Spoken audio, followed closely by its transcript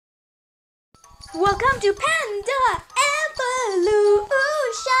Welcome to Panda Evolution.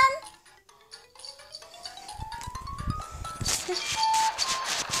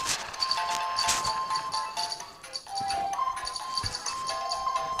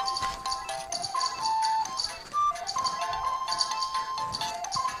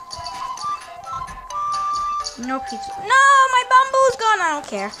 No pizza. No, my bamboo's gone. I don't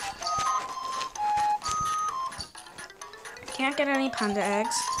care. Can't get any panda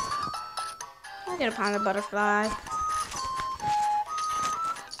eggs. I'll get a panda butterfly.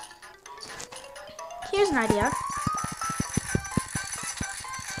 Here's an idea.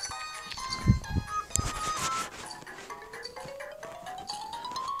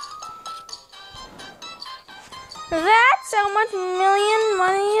 That's how much million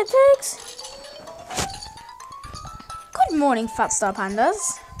money it takes. Good morning, Fat Star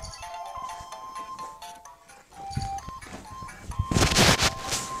Pandas.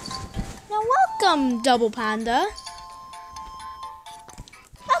 Now welcome, Double Panda.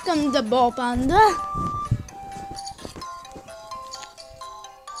 Welcome, Double Panda. A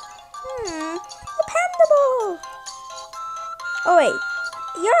panda ball. Oh wait,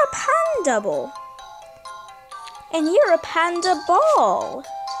 you're a pandable. And you're a panda ball.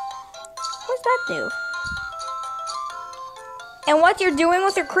 What's that do? And what you're doing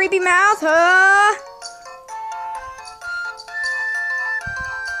with your creepy mouth, huh?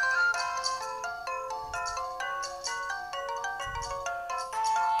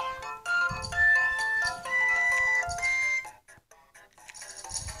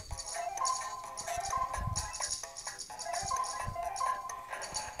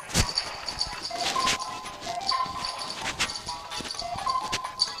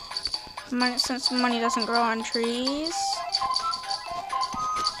 Since money doesn't grow on trees.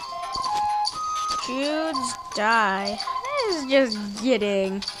 Jude's die. This is just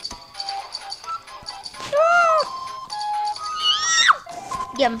kidding.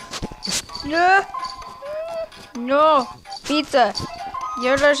 Yum. No. No. Pizza.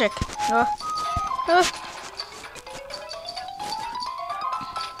 You're allergic. No.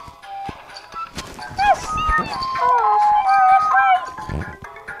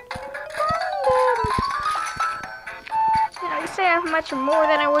 I say how much more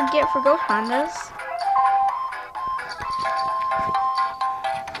than I would get for ghost pandas.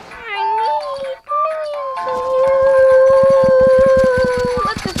 I need millions of you.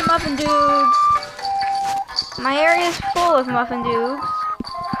 Let's get some muffin dukes. My area is full of muffin dukes.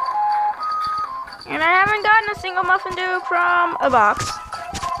 And I haven't gotten a single muffin duke from a box.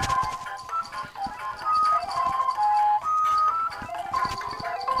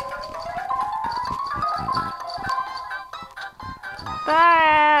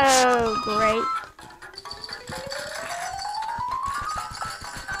 Oh, great.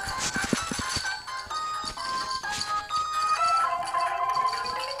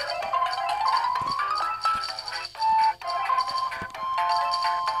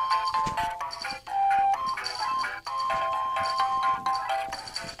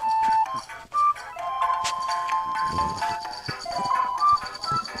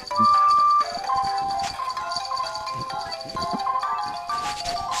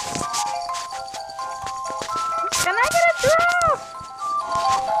 Can I get a giraffe?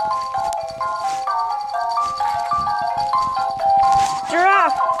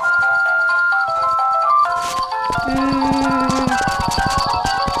 Giraffe.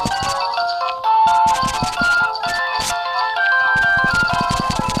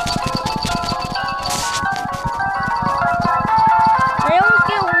 I almost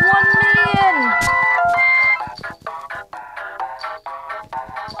get 1 million.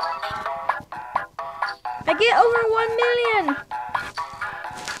 I get over 1 million.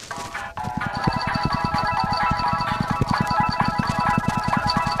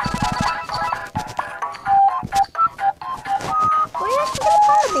 Where else could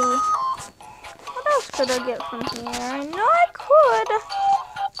it be? What else could I get from here? I know I could.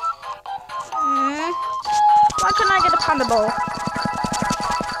 Why couldn't I get a panda bowl?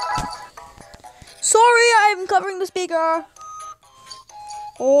 Sorry, I'm covering the speaker.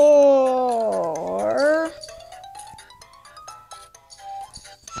 Or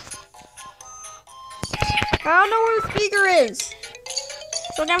I don't know where the speaker is.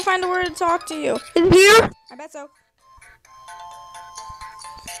 So I can't find a word to talk to you. Is it here? I bet so.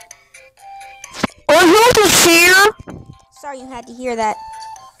 I hope it's here. Sorry you had to hear that.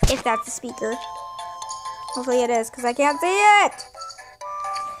 If that's the speaker. Hopefully it is, because I can't see it.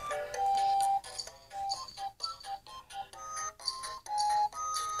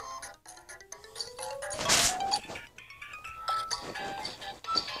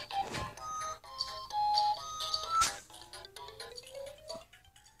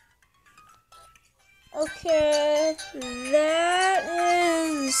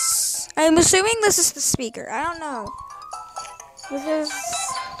 I'm assuming this is the speaker. I don't know. This is...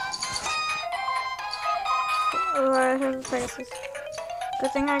 Oh, I have Pegasus.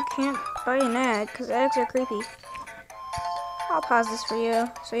 Good thing I can't buy an egg, because eggs are creepy. I'll pause this for you.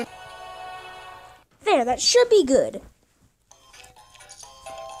 So you... There, that should be good.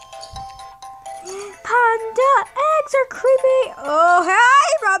 Panda, eggs are creepy. Oh,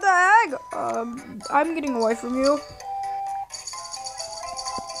 hey, Panda egg. I'm getting away from you.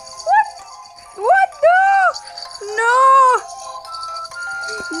 What? What? No!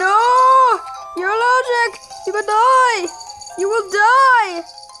 No! No! You're allergic. You will die. You will die.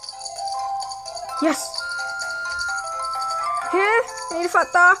 Yes. Here, I need fat.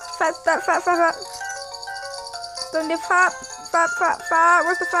 Don't need fat.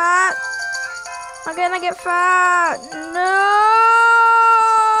 Where's the fat? I'm gonna get fat. No!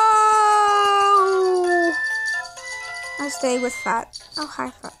 I stay with fat. Oh, hi,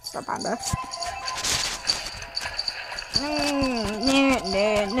 fat. Stop, Panda.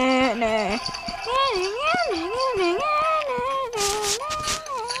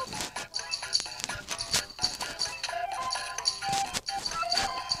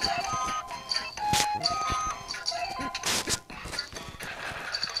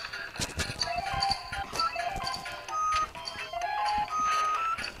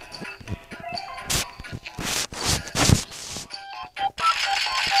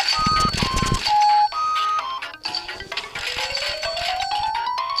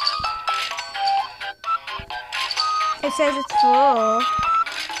 It says it's full.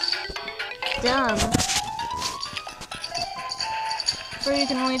 Dumb. So you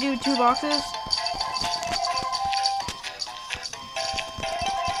can only do 2 boxes?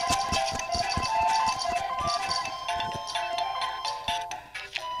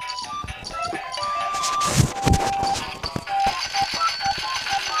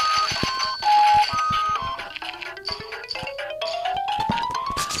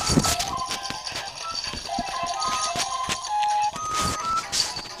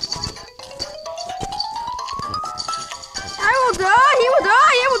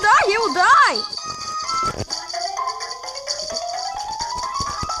 He will die!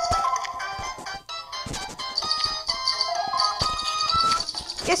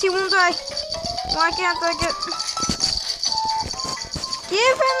 Guess he won't die. Why can't I get...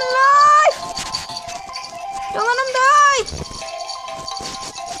 Give him life! Don't let him die!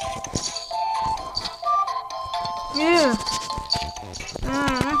 Yeah.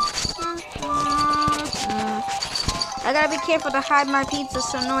 I gotta be careful to hide my pizza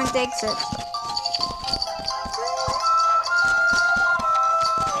so no one takes it.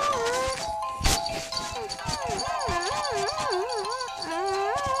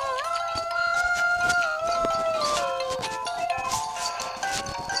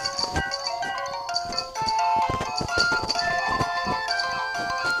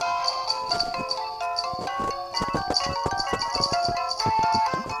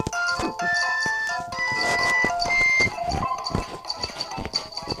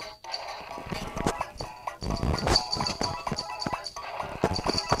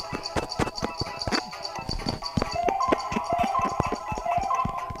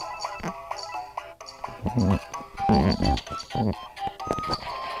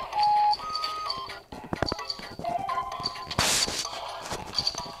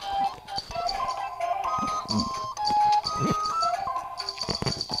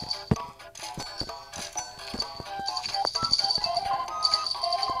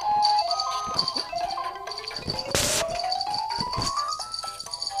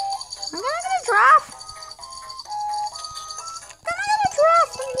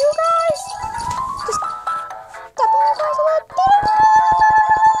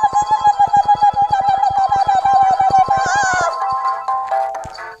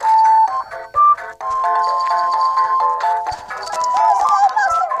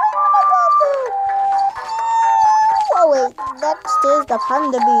 The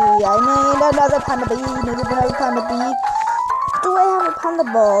panda bee. I need another panda bee. Another panda bee. Do I have a panda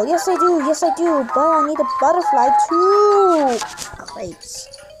ball? Yes, I do. Yes, I do. But I need a butterfly too. Grapes.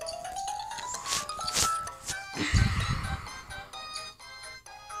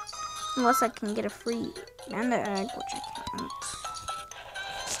 Unless I can get a free panda egg, which I can't.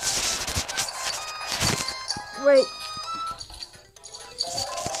 Wait.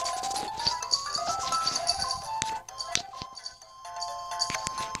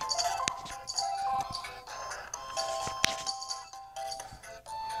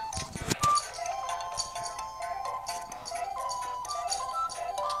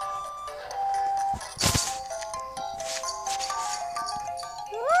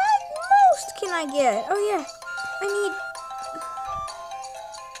 I get? Oh yeah, I need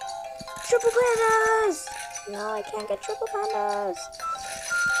triple pandas. No, I can't get triple pandas.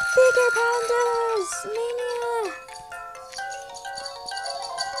 Bigger pandas, mania.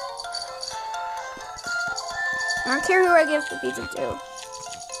 I don't care who I give the pizza to.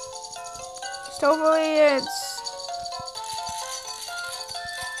 Just hopefully it's...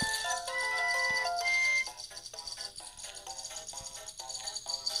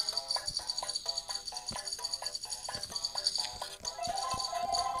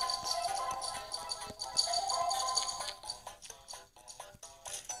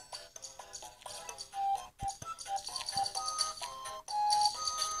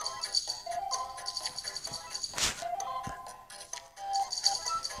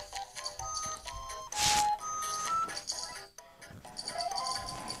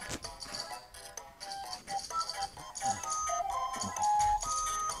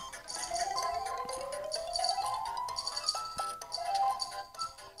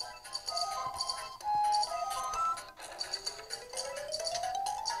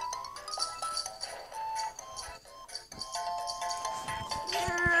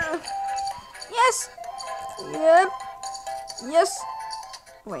 Yes! Yep. Yes.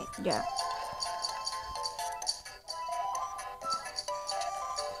 Wait, yeah.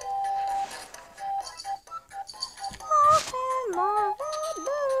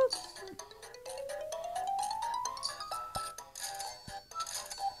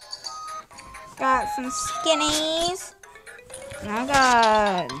 Got some skinnies. I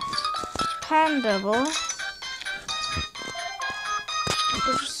got Pandable.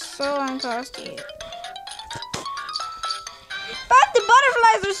 Which is so uncosty. But the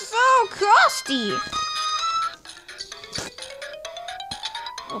butterflies are so costy.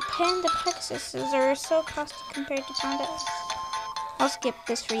 Well, Panda Pegasus are so costly compared to pandas. I'll skip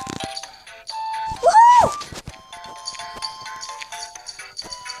this for you. Woohoo!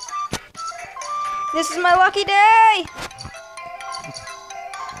 This is my lucky day!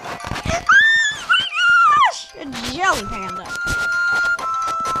 Oh my gosh! A jelly panda.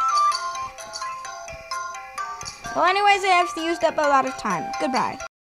 Well, anyways, I have used up a lot of time. Goodbye.